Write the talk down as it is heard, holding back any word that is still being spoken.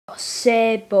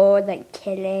So bored like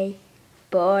Kelly.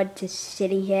 Bored just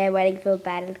sitting here waiting for a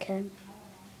battle to come.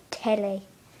 Telly.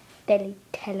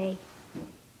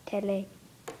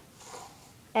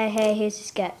 Oh, hey, here's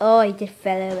this guy. Oh, he just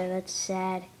fell over. That's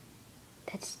sad.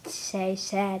 That's so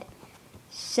sad.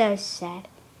 So sad.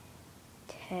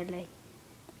 Telly.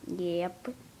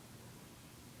 Yep.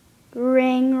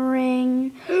 Ring,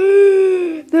 ring.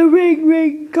 The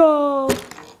ring call.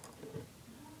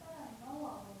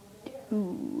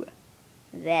 Ooh.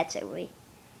 That's a way.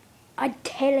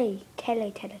 Telly.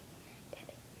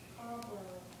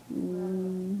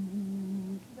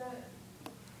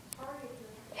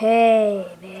 Hey,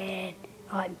 man.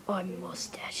 I'm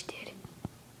mustache, dude.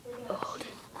 Old.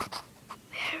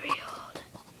 Very old.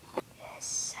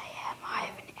 Yes, I am. I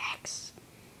have an ex.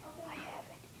 I have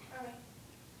it.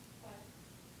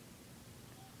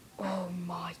 Oh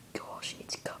my gosh,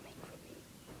 it's coming for me.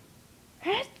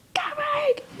 It's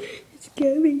coming! It's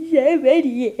coming.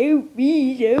 Somebody help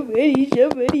me.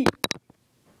 Somebody.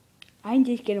 I'm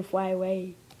just gonna fly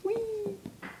away. Whee!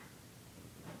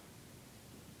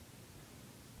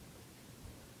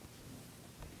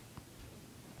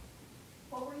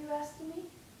 What were you asking me?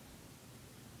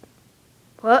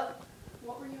 What?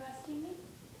 What were you asking me?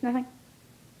 Nothing.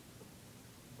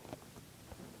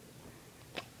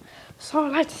 So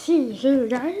let's see here,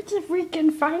 guys, if we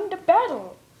can find a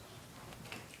battle.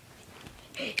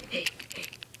 Hey.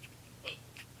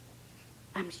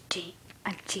 I'm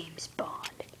James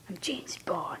Bond. I'm James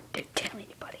Bond. Don't tell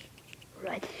anybody.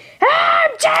 Right?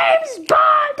 I'm James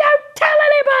Bond! Don't tell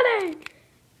anybody!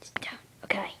 Just don't.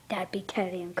 Okay, that'd be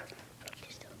totally uncool.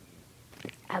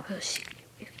 I will shoot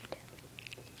you if you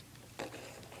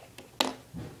tell.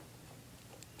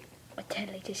 I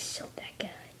totally just shot that guy.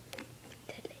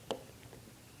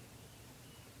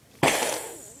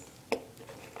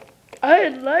 I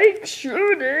like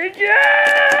shooting,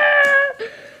 yeah!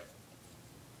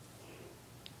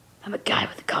 I'm a guy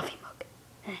with a coffee mug,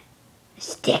 a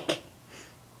stick,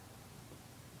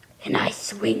 and I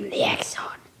swing the axe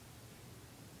on.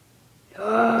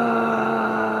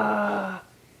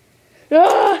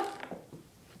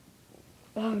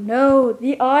 Oh no,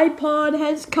 the iPod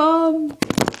has come!